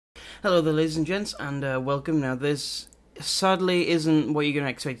Hello there, ladies and gents, and welcome. Now, this sadly isn't what you're going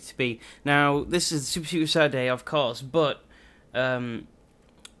to expect it to be. Now, this is Super Secret Saturday, of course, but I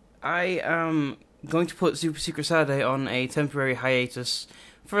am going to put Super Secret Saturday on a temporary hiatus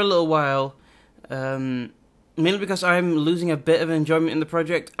for a little while, mainly because I'm losing a bit of enjoyment in the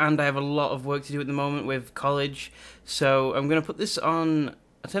project, and I have a lot of work to do at the moment with college, so I'm going to put this on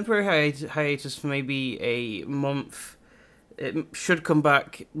a temporary hiatus for maybe a month. It should come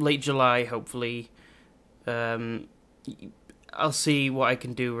back late July, hopefully. I'll see what I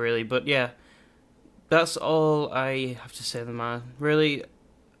can do, really. But yeah, that's all I have to say, man. Really,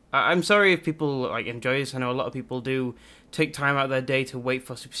 I'm sorry if people enjoy this. I know a lot of people do take time out of their day to wait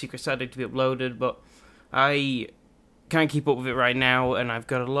for Super Secret Saturday to be uploaded, but I can't keep up with it right now, and I've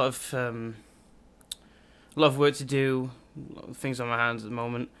got a lot of work to do, a lot of things on my hands at the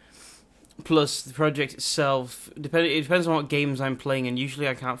moment. Plus, the project itself, it depends on what games I'm playing, and usually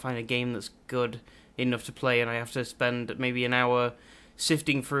I can't find a game that's good enough to play, and I have to spend maybe an hour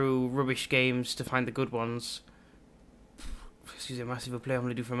sifting through rubbish games to find the good ones. Excuse me, massive play I'm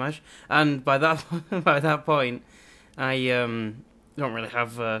going to do fromage. And by that by that point, I don't really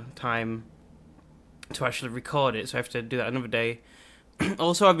have time to actually record it, so I have to do that another day.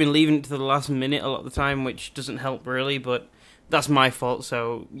 Also, I've been leaving it to the last minute a lot of the time, which doesn't help really, but that's my fault,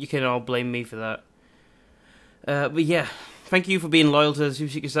 so you can all blame me for that. But yeah, thank you for being loyal to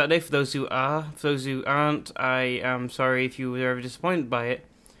Super Secret Saturday. For those who are, for those who aren't, I am sorry if you were ever disappointed by it.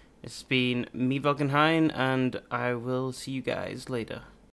 It's been me, Valkenhyne, and I will see you guys later.